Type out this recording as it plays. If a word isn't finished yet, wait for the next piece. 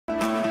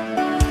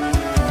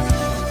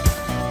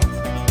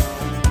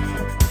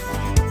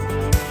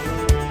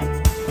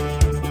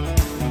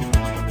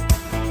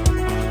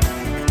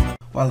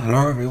Well,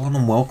 hello everyone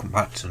and welcome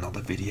back to another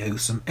video,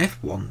 some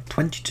F1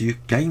 22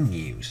 game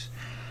news.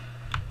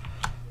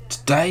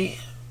 Today,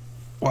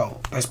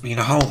 well, there's been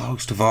a whole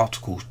host of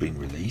articles being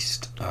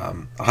released.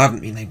 I haven't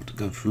been able to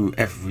go through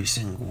every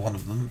single one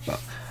of them, but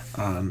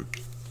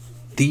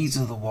these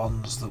are the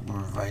ones that were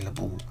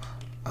available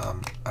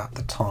at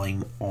the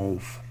time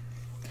of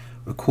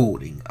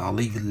recording. I'll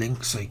leave a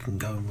link so you can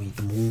go and read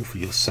them all for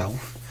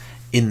yourself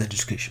in the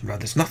description below.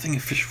 There's nothing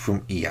official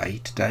from EA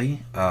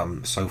today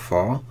so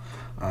far.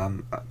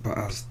 But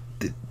as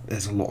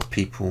there's a lot of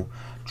people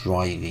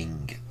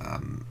driving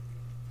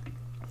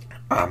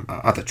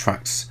other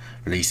tracks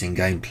releasing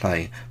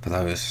gameplay for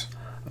those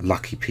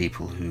lucky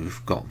people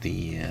who've got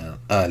the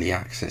early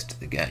access to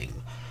the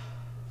game.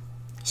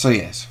 So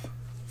yes,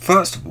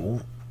 first of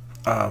all,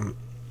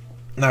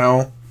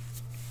 now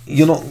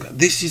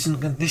this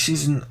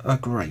isn't a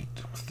great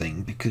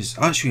thing, because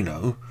as you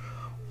know,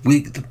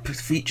 the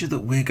feature that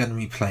we're going to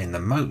be playing the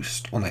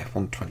most on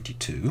F1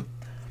 22,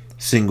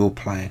 single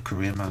player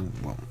career mode,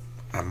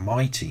 and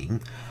my team,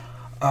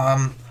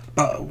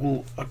 but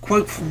a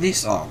quote from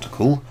this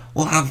article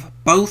will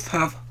both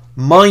have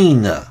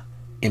minor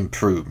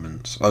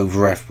improvements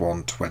over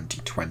F1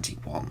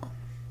 2021.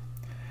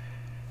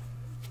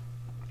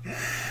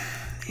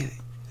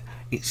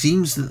 It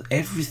seems that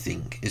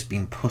everything has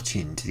been put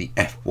into the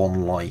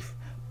F1 Life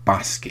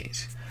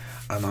basket,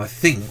 and I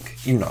think,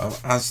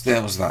 as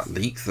there was that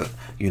leak that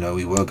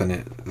we were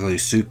going to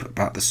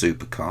about the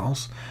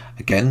supercars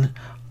again.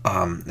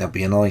 There'll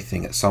be an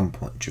thing at some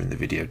point during the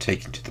video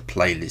taken to the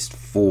playlist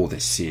for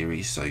this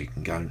series, so you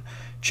can go and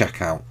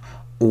check out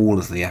all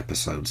of the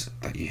episodes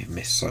that you've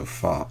missed so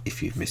far,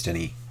 if you've missed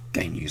any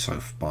game news so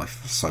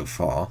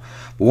far.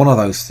 But one of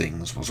those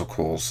things was, of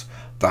course,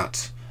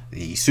 that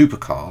the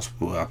supercars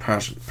were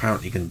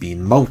apparently going to be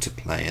in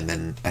multiplayer, and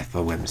then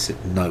FOM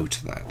said no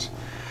to that.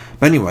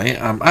 But anyway,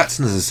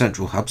 acting as a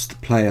central hub, so the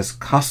players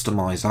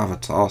customise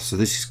avatars, so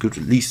this is good.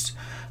 At least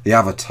the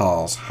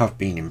avatars have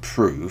been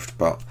improved,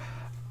 but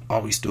are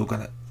we still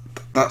going to?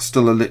 That's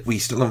still we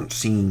still haven't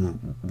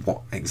seen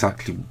what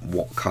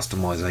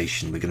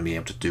customization we're going to be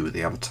able to do with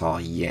the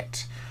avatar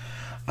yet.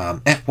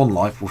 F1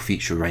 Life will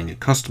feature a range of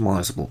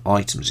customizable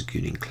items,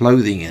 including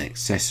clothing and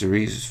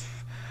accessories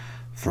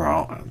for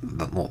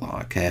not that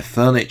I care,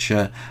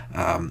 furniture.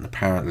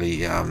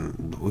 Apparently,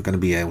 we're going to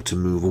be able to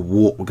move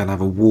we're going to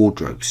have a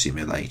wardrobe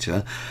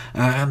simulator,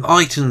 and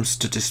items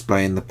to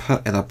display in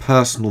a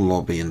personal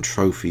lobby, and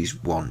trophies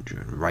won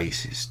during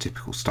races.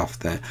 Typical stuff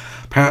there.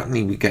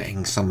 Apparently, we're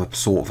getting some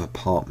sort of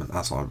apartment,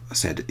 as I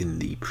said in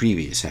the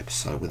previous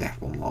episode with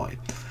F1 Live,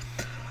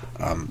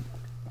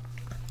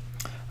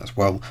 as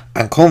well.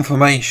 And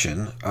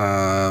confirmation,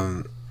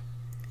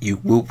 we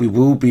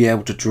will be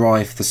able to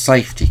drive the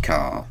safety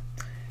car.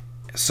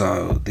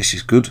 So this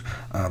is good.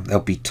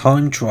 There'll be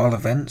time trial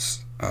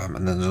events,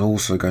 and then there's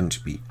also going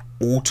to be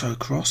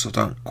autocross. I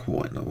don't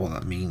quite know what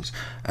that means,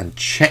 and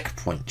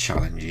checkpoint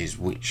challenges,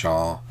 which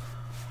are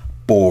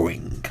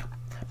boring.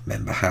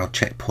 Remember how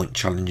checkpoint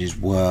challenges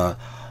were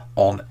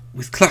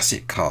with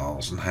classic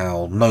cars, and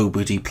how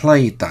nobody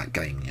played that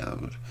game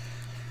mode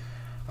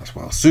as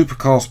well.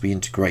 Supercars will be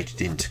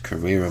integrated into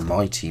career and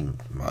my team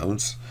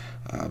modes,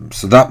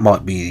 so that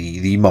might be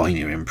the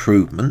minor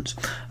improvement.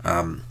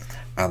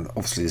 And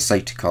obviously the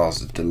safety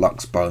cars are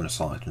deluxe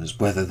bonus items.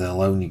 Whether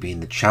they'll only be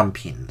in the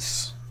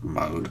Champions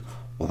mode,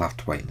 we'll have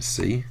to wait and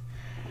see.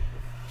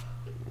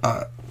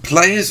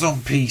 Players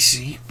on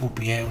PC will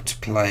be able to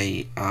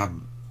play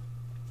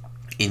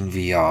in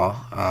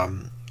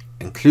VR,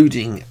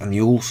 including, and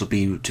you'll also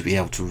be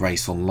able to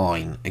race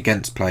online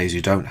against players who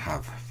don't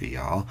have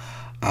VR.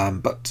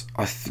 But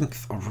I think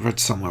I read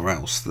somewhere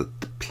else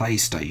that the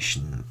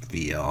PlayStation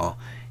VR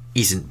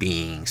isn't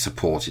being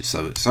supported,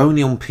 so it's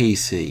only on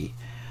PC.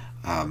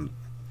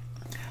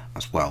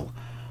 As well.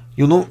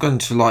 You're not going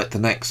to like the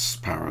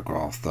next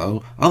paragraph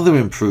though. Other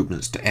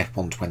improvements to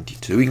F1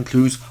 22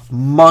 includes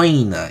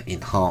minor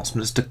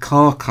enhancements to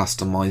car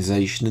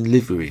customization and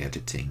livery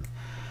editing.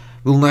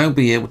 We'll now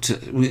be able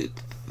to,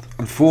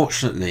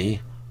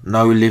 unfortunately,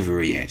 no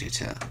livery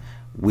editor.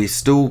 We've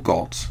still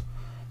got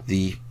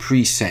the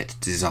preset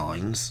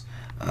designs,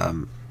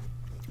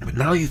 but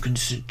now you can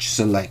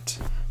select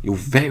your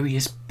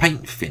various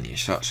paint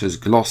finish, such as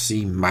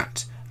glossy,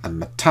 matte and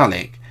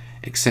metallic,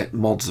 except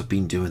mods have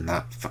been doing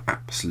that for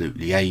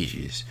absolutely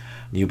ages,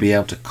 and you'll be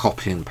able to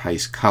copy and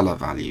paste colour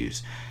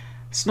values.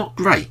 It's not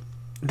great.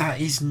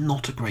 That is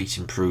not a great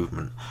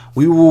improvement.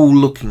 We were all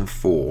looking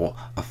for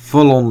a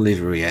full-on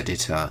livery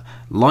editor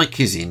like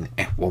is in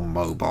F1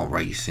 Mobile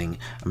Racing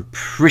and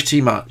pretty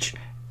much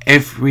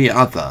every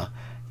other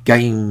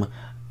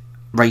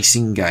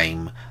racing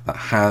game that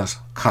has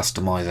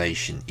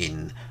customization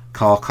in.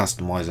 Car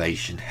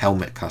customization,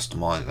 helmet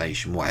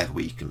customization, whatever,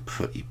 where you can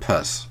put your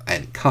purse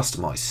and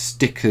customize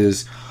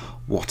stickers,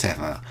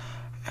 whatever.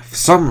 For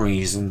some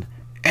reason,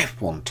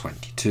 F1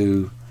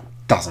 22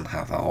 doesn't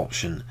have that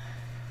option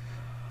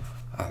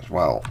as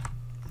well.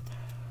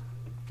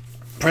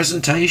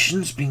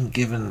 Presentation's been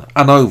given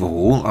an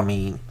overhaul. I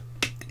mean,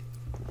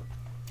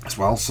 as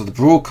well. So the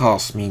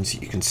broadcast means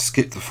that you can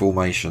skip the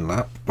formation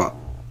lap, but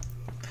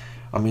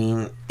I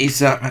mean, is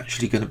that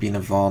actually going to be an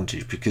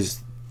advantage?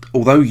 Because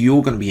although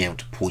you're going to be able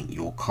to point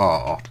your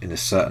car in a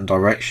certain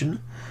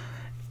direction,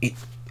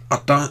 I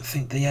don't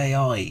think the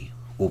AI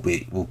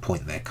will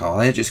point their car.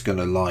 They're just going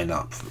to line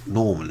up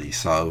normally.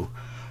 So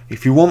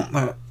if you want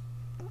that,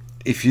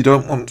 if you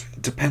don't want,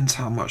 it depends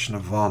how much an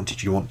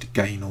advantage you want to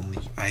gain on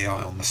the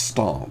AI on the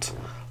start.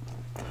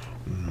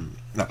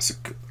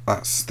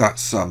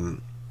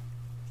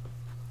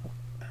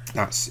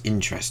 That's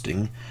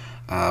interesting.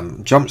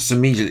 Jumps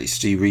immediately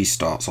to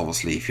restarts,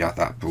 obviously, if you have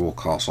that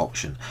broadcast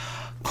option.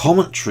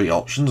 Commentary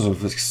options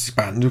have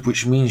expanded,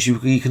 which means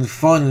you can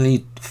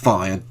finally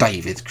fire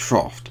David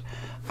Croft.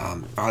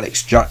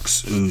 Alex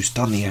Jacks, who's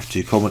done the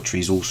F2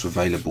 commentary, is also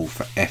available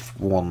for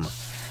F1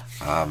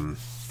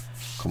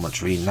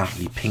 commentary.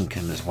 Natalie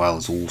Pinkham as well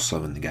is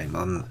also in the game.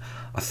 And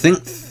I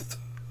think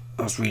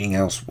I was reading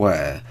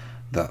elsewhere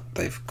that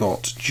they've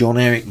got John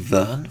Eric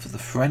Verne for the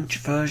French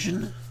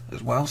version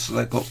as well, so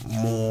they've got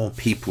more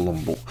people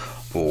on board.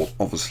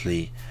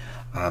 Obviously,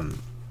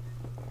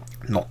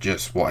 not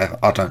just whatever.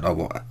 I don't know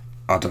what.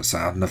 I don't say.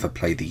 I've never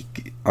played the.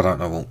 I don't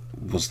know what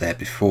was there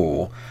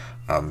before,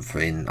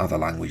 for in other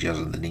languages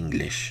other than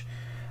English,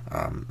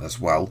 as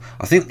well.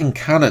 I think in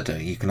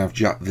Canada you can have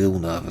Jacques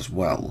Villeneuve as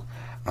well,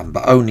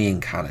 but only in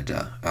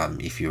Canada.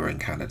 If you're in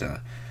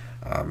Canada,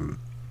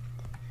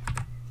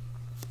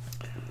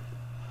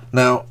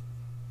 now,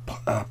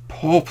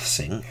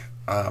 Porpoising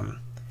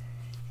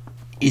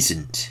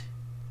isn't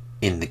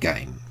in the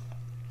game,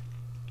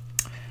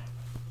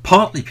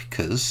 partly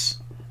because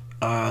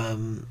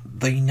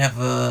they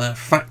never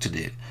factored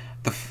it.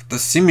 The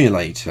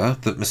simulator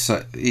that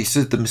Mercedes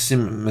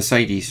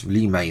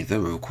Lee Mather,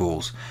 who of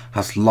course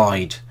has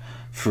lied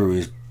through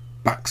his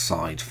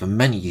backside for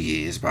many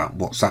years about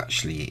what's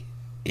actually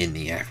in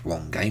the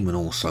F1 game and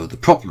also the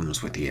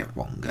problems with the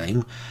F1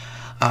 game.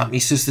 He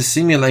says the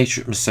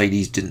simulator at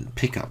Mercedes didn't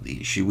pick up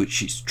the issue,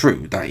 which is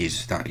true. That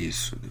is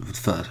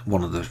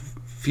one of the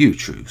few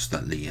truths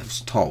that Lee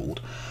has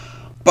told.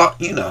 But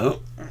you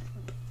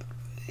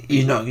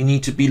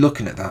need to be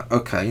looking at that.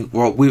 Okay,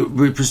 well,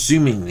 we're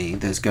presumingly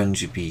there's going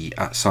to be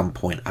at some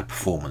point a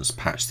performance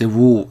patch. There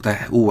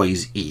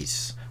always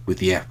is with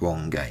the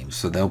F1 game,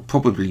 so there'll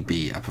probably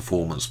be a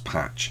performance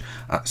patch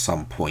at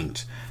some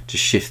point to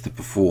shift the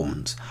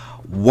performance.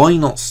 Why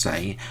not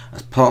say,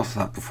 as part of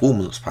that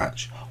performance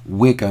patch,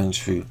 we're going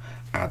to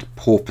add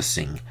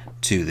porpoising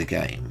to the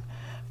game?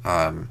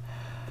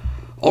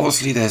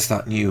 Obviously, there's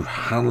that new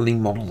handling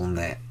model and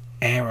their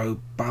aero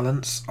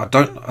balance. I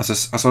don't,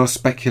 as I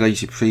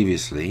speculated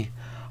previously,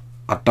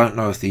 I don't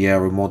know if the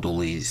aero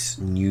model is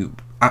new,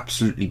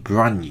 absolutely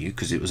brand new,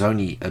 because it was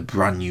only a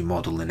brand new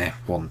model in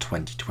F1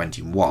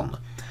 2021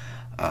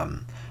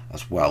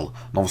 as well.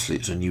 And obviously,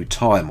 it's a new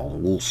tyre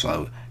model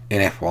also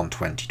in F1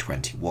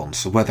 2021.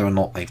 So whether or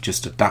not they've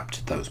just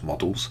adapted those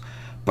models,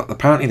 but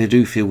apparently they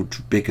do feel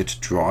bigger to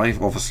drive.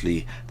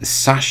 Obviously, the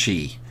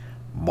Sashi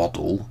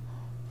model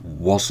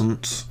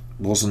wasn't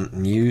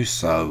new,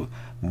 so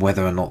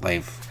whether or not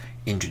they've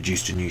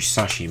introduced a new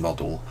Sashi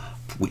model,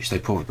 which they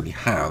probably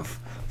have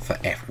for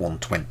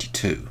F1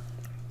 22.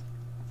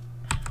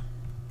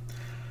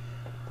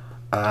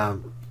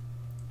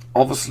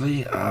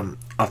 Obviously,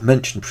 I've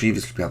mentioned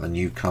previously about the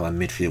newcomer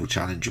midfield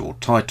challenger or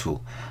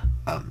title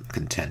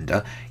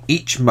contender.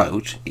 Each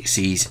mode it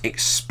sees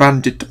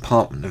expanded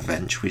department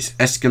events with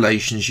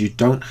escalations. You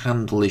don't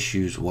handle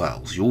issues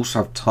well. So you also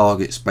have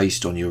targets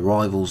based on your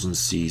rivals and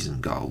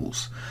season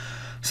goals.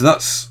 So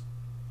that's,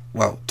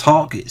 well,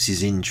 targets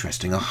is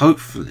interesting.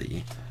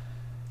 Hopefully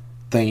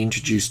they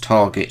introduce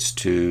targets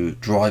to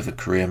driver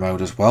career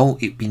mode as well.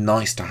 It'd be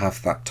nice to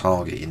have that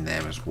target in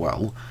there as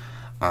well.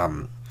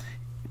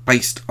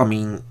 Based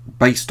on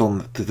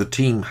the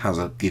team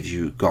gives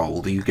you a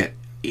goal that you get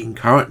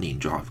currently in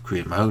driver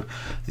career mode.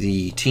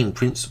 The team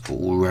principal,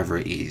 whoever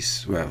it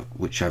is,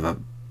 whichever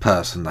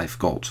person they've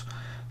got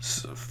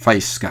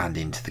face scanned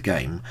into the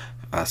game,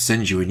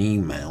 sends you an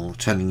email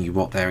telling you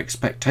what their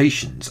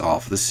expectations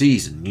are for the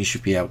season. You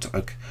should be able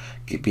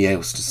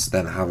to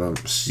then have a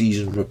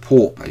season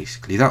report.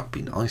 Basically, that would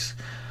be nice,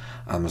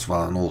 as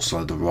well, and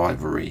also the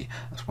rivalry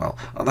as well.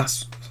 And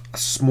that's a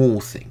small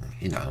thing,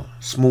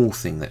 small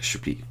thing that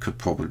could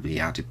probably be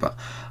added, but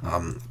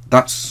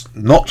that's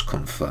not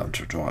confirmed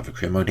for driver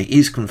career mode. It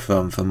is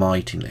confirmed for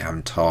my team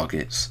and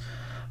targets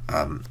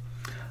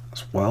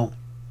as well.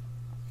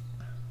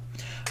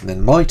 And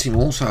then my team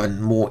also had a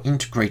more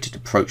integrated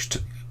approach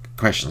to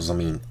questions.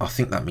 I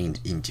think that means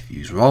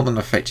interviews. Rather than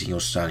affecting your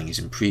standing as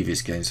in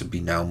previous games, there will be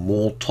now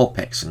more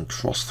topics and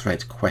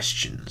cross-thread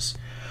questions,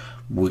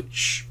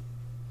 which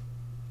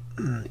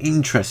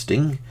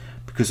interesting,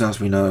 because as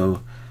we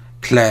know,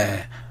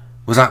 Claire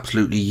was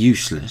absolutely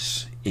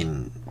useless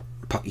in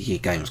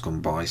games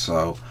gone by,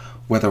 so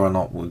whether or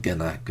not we're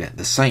gonna get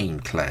the same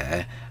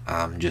Claire,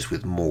 just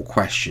with more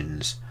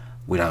questions,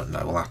 we don't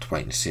know. We'll have to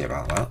wait and see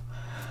about that.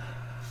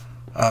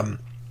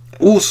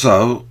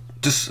 Also,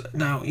 just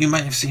now, you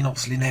may have seen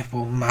obviously in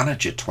F1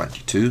 Manager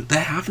 22,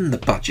 they're having the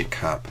budget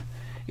cap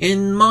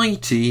in my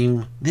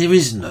team there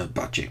is no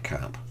budget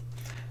cap.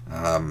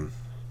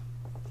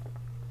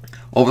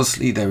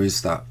 Obviously there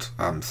is that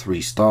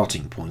 3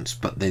 starting points,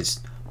 but there's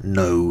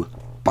no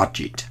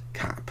budget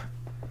cap.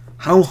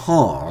 How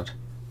hard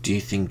do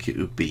you think it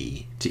would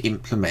be to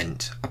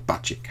implement a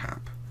budget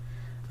cap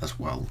as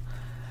well?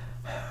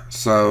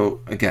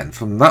 So again,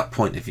 from that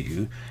point of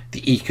view,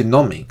 the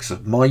economics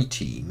of my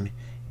team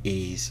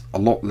is a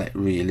lot less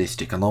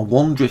realistic, and I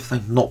wonder if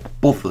they've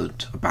not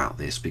bothered about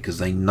this because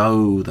they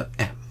know that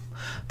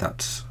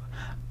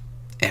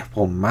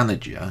F1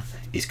 Manager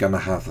is going to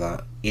have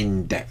that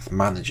in-depth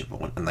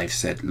manageable, and they've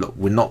said, look,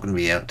 we're not going to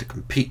be able to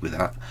compete with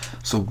that,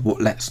 so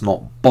let's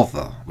not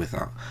bother with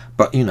that.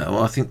 But you know,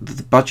 I think that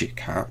the budget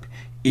cap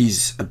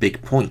is a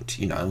big point.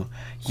 You know,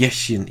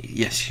 then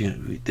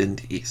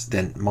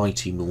my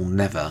team will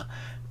never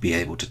be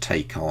able to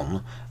take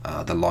on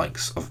the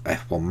likes of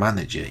F1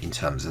 Manager in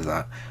terms of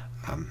that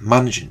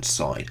management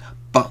side,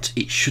 but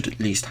it should at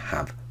least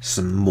have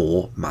some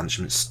more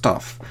management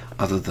stuff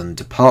other than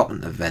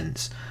department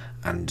events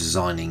and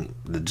designing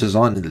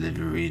the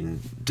livery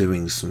and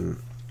doing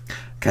some,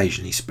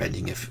 occasionally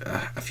spending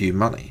a few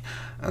money.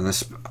 And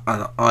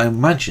I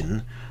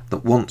imagine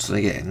that once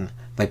again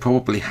they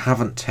probably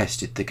haven't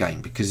tested the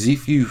game, because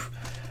if you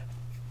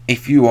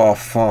are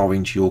far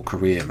into your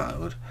career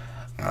mode,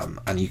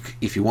 and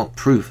if you want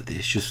proof of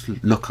this, just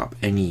look up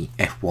any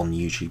F1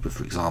 YouTuber,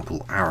 for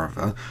example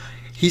Arava.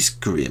 His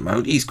career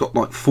mode, he's got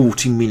like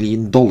 $40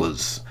 million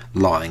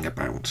lying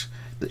about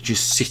that's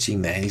just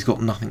sitting there, and he's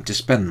got nothing to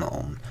spend that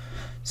on.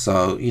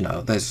 So you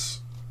know, there's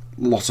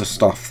lots of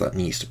stuff that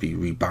needs to be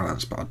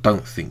rebalanced, but I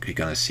don't think we're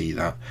going to see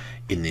that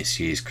in this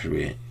year's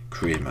career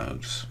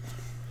modes.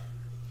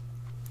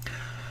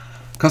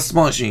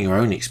 Customizing your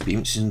own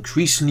experience is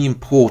increasingly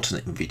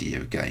important in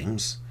video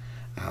games.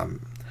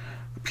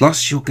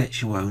 Plus, you'll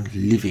get your own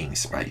living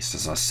space,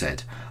 as I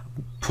said.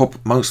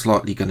 Most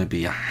likely going to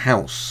be a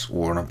house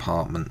or an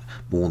apartment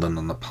more than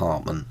an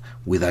apartment,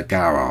 with a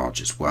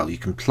garage as well. You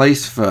can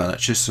place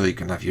furniture so you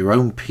can have your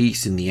own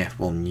piece in the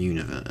F1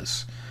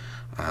 universe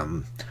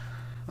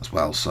as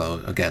well.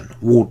 So again,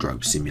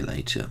 wardrobe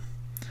simulator.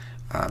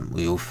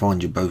 You'll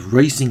find you both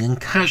racing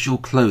and casual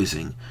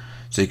clothing,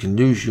 so you can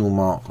lose your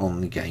mark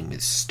on the game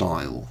with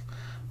style.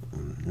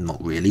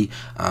 Not really.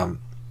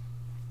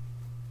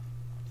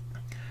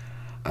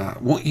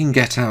 What you can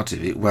get out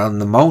of it, well, in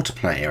the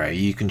multiplayer area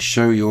you can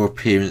show your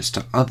appearance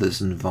to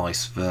others and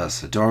vice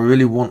versa. Do I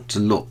really want to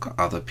look at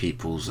other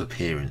people's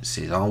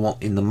appearances?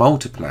 In the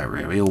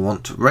multiplayer area I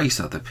want to race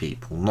other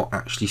people, not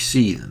actually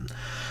see them.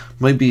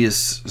 Maybe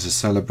as a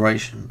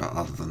celebration, but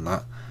other than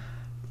that,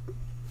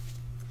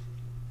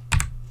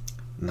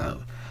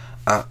 no.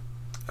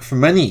 For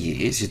many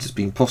years it has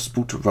been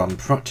possible to run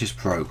practice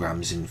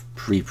programs in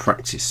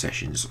pre-practice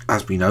sessions.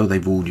 As we know,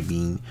 they've already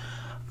been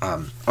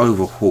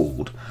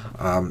overhauled.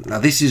 Now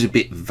this is a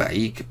bit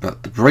vague,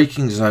 but the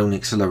braking zone,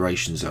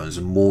 acceleration zones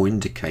are more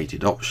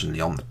indicated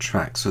optionally on the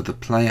track, so the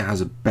player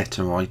has a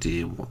better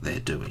idea of what they're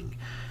doing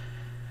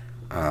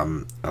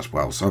as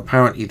well. So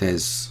apparently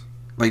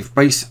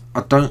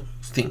I don't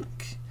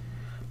think,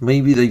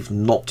 maybe they've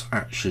not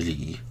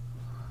actually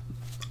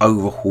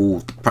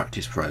overhauled the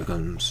practice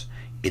programs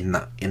in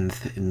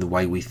the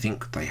way we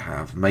think they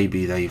have.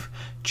 Maybe they've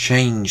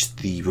changed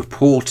the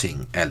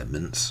reporting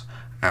elements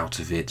out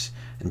of it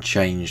and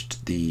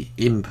changed the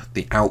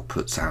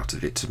outputs out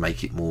of it to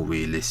make it more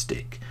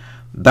realistic.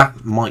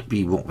 That might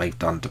be what they've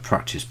done to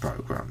practice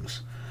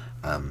programs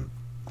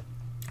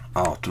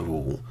after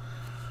all.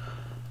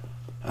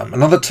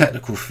 Another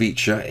technical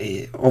feature,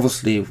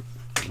 obviously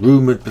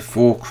rumoured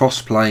before,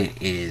 crossplay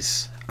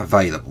is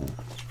available.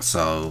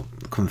 So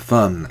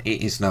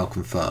it is now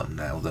confirmed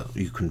now that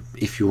you can,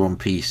 if you're on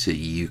PC,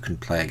 you can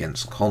play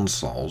against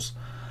consoles.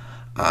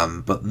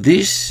 But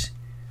this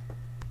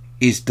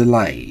is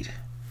delayed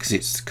because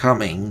it's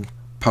coming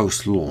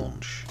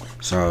post-launch,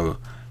 so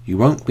you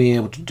won't be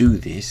able to do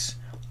this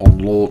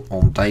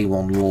on day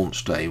one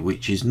launch day,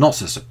 which is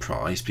not a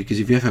surprise, because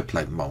if you ever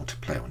played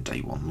multiplayer on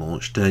day one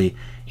launch day,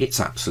 it's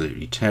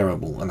absolutely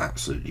terrible and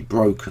absolutely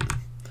broken.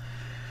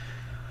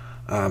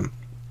 As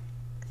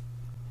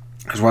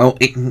well,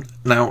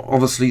 now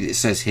obviously it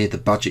says here the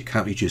budget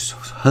cap. You just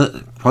heard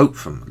a quote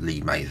from Lee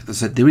Mather that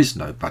said there is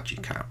no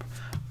budget cap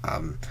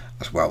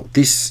as well.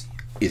 This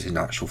is in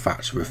actual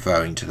fact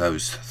referring to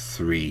those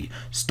 3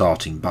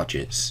 starting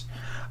budgets.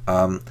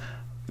 But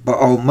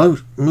I'll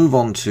move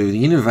on to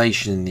the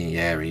innovation in the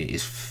area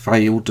is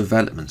failed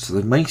development. So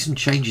they've made some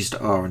changes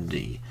to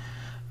R&D.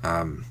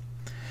 In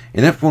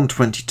F1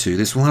 22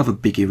 this will have a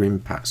bigger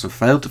impact, so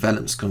failed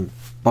developments can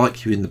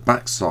bite you in the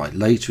backside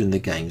later in the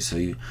game, so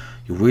you'll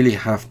really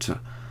have to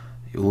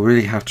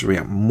react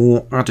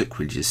more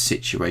adequately to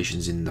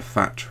situations in the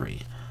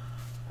factory.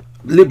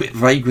 A little bit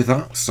vague with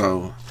that,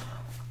 so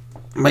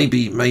maybe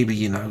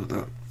you know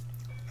that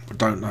I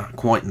don't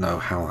quite know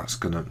how that's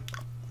gonna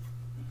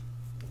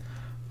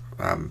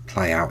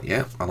play out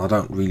yet, and I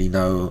don't really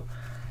know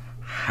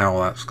how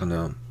that's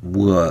gonna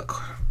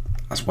work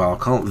as well. I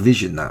can't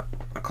vision that.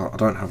 I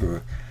don't have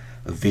a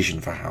vision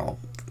for how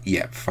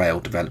yeah,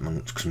 failed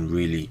development can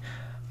really,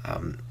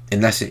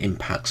 unless it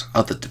impacts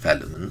other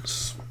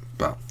developments.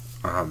 But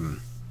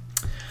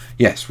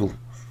yes, we'll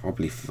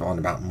probably find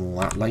about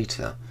more of that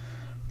later.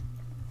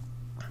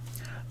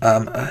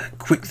 A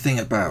quick thing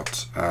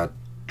about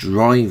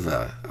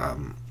driver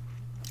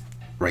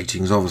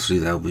ratings. Obviously,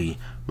 they'll be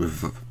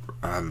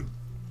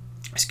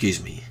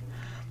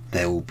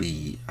they will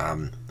be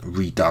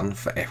redone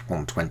for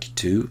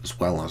F122 as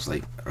well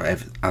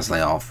as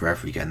they are for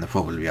every game. They'll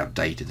probably be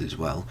updated as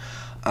well.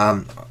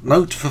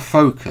 Note for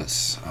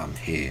focus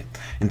here.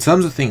 In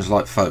terms of things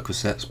like focus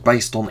sets,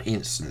 based on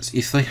instance,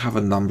 if they have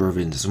a number of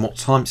instances, what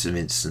types of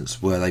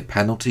instance, were they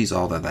penalties,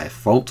 are they their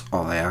fault,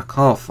 are they our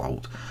car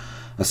fault?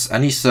 As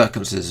any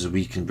circumstances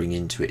we can bring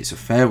into it is a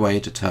fair way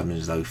of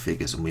determining those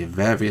figures, and with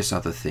various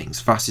other things,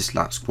 fastest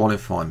laps,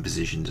 qualifying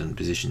positions and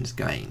positions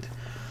gained.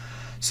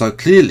 So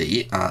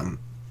clearly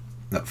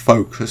that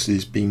focus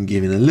is being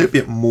given a little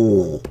bit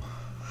more.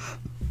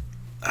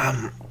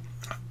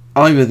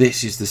 Either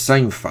this is the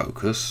same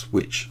focus,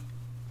 which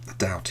I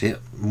doubt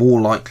it,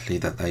 more likely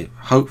that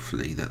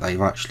hopefully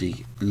they've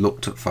actually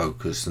looked at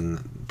focus,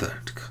 and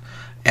that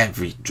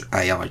every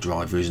AI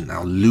driver isn't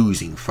now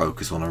losing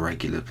focus on a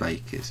regular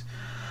basis.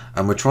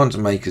 And we're trying to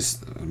make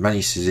as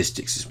many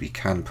statistics as we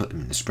can, put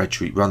them in the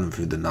spreadsheet, run them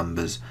through the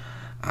numbers,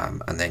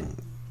 and then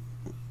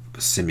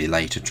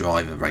simulate a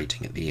driver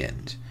rating at the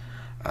end.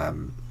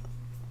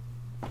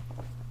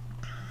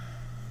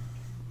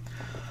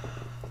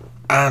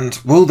 And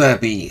will there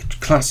be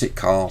classic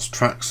cars,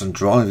 tracks and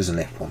drivers in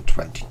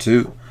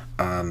F122?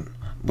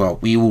 Well,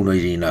 we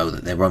already know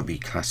that there won't be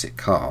classic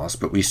cars,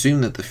 but we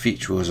assume that the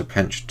feature was a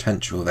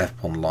potential of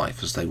F1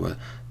 Life as they were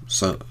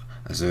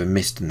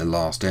missed in the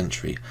last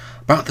entry.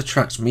 About the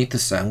tracks, meet the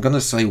say, I'm going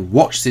to say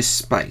watch this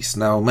space.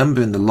 Now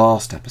remember, in the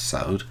last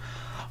episode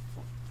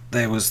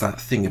there was that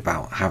thing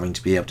about having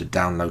to be able to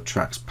download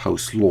tracks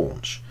post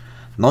launch.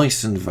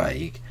 Nice and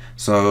vague.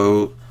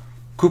 So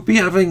could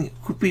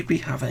we be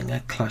having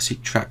a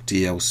classic track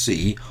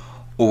DLC,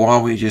 or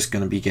are we just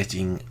going to be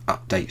getting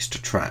updates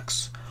to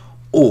tracks?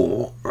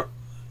 Or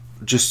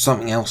just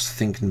something else to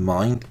think in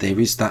mind, there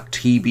is that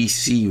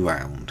TBC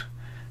round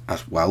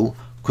as well.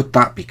 Could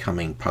that be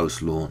coming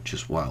post launch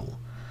as well?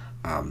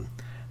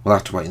 We'll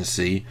have to wait and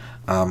see.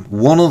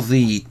 One of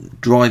the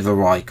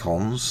driver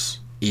icons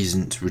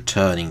isn't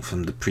returning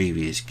from the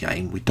previous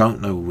game. We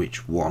don't know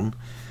which one.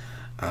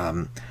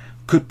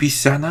 Could be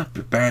Senna,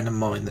 but bearing in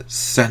mind that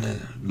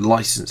Senna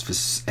license for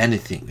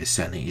anything with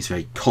Senna is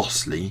very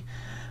costly,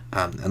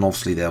 and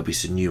obviously there'll be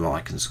some new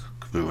icons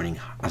running,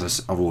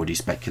 as I've already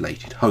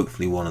speculated.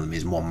 Hopefully one of them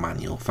is Mon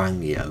Manuel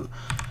Fangio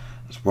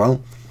as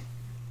well.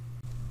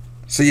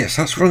 So yes,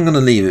 that's where I'm going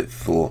to leave it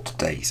for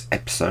today's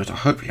episode. I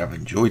hope you have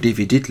enjoyed. If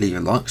you did, leave a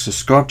like,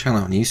 subscribe to the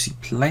channel, and you see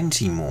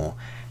plenty more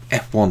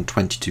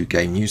F122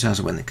 game news as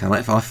and when they come out.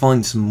 If I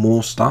find some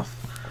more stuff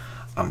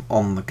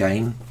on the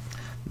game,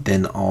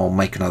 then I'll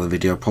make another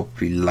video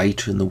probably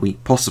later in the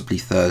week, possibly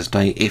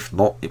Thursday. If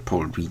not, it'll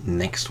probably be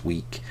next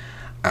week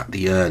at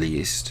the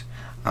earliest,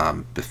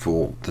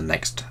 before the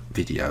next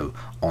video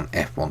on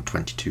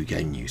F122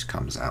 game news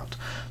comes out.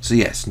 So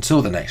yes,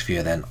 until the next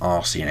video then,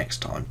 I'll see you next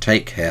time.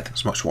 Take care,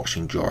 thanks so much for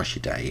watching, enjoy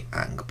your day,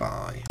 and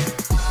goodbye.